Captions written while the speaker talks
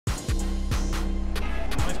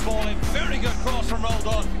from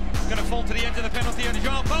Roldan. It's going to fall to the edge of the penalty area.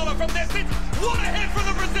 João Paulo from distance. What a hit from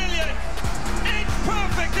the Brazilian! It's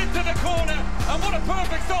perfect into the corner. And what a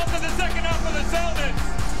perfect start to the second half of the Sounders.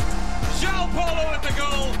 João Paulo at the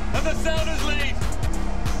goal, and the Sounders lead.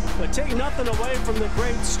 But take nothing away from the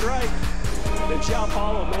great strike that João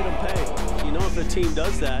Paulo made him pay. You know, if the team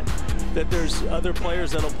does that there's other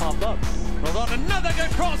players that'll pop up. Well, on another good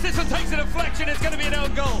cross. This one takes a deflection. It's going to be an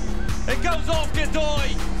own goal. It goes off Godoy.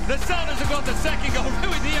 The Sounders have got the second goal.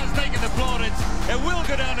 Ruidíaz taking the plaudits. It will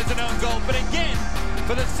go down as an own goal. But again,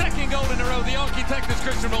 for the second goal in a row, the architect is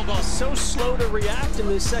Christian Roldan. So slow to react in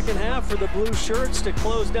the second half for the blue shirts to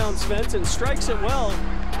close down Svensson. Strikes it well.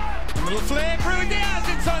 A little flick. Ruidíaz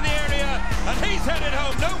inside the area. And he's headed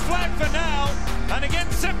home. No flag for now. And again,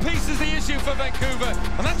 set piece is the issue for Vancouver.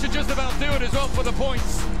 And that should just about do it as well for the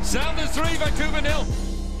points. Sounders 3, Vancouver 0.